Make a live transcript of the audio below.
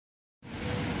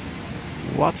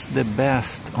What's the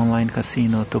best online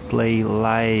casino to play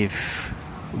live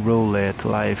roulette,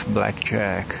 live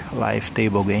blackjack, live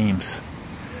table games?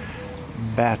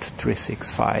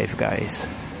 Bet365, guys.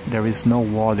 There is no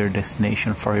other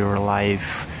destination for your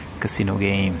live casino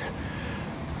games.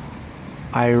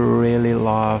 I really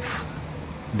love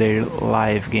their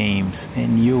live games,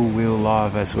 and you will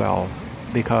love as well,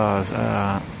 because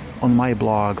on my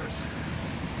blog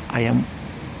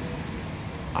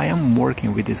I am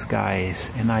working with these guys,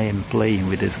 and I am playing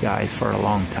with these guys for a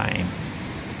long time.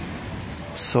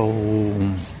 So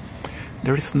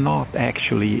there is not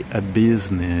actually a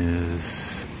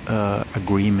business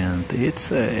agreement.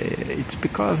 It's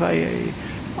because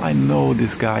I know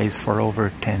these guys for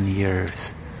over 10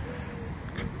 years,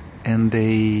 and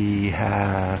they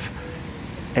have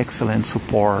excellent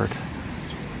support,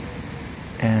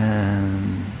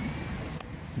 and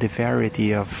the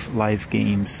variety of live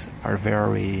games are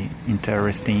very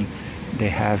interesting. They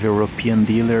have European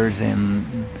dealers and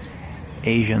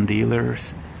Asian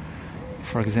dealers.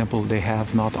 For example, they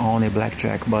have not only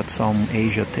blackjack but some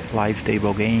Asia live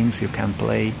table games you can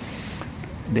play.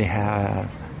 They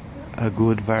have a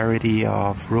good variety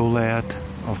of roulette,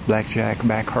 of blackjack,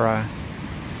 baccarat.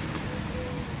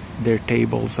 Their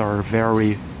tables are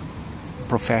very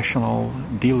professional,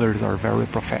 dealers are very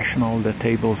professional, the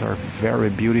tables are very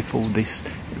beautiful. This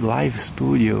live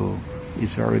studio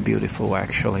is very beautiful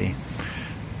actually.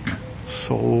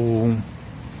 So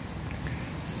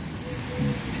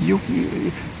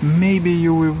maybe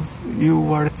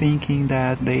you are thinking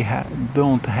that they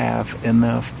don't have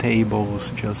enough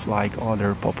tables just like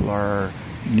other popular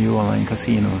new online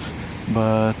casinos,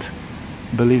 but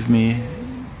believe me,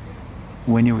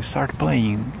 when you start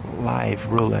playing live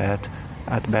roulette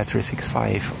at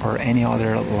Bet365 or any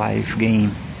other live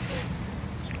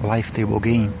table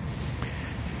game,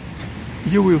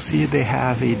 you will see they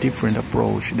have a different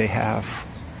approach. They have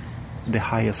the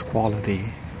highest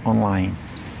quality online,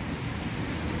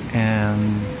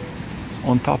 and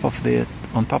on top of it,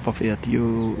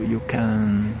 you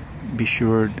can be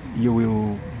sure you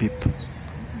will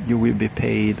be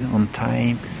paid on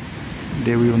time.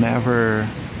 They will never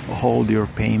hold your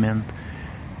payment.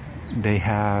 They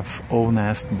have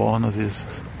honest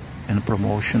bonuses and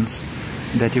promotions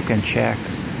that you can check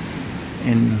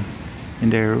in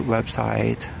their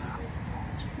website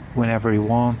whenever you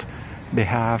want. They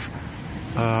have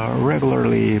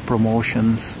regularly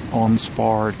promotions on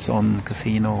sports, on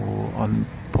casino, on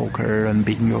poker and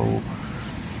bingo,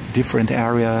 different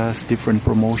areas, different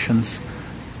promotions.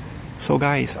 So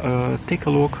guys, take a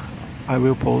look. I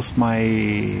will post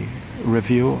my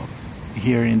review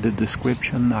here in the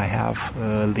description. I have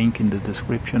a link in the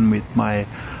description with my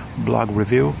blog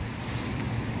review.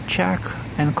 Check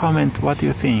and comment what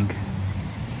you think,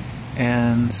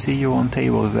 and see you on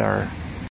tables there.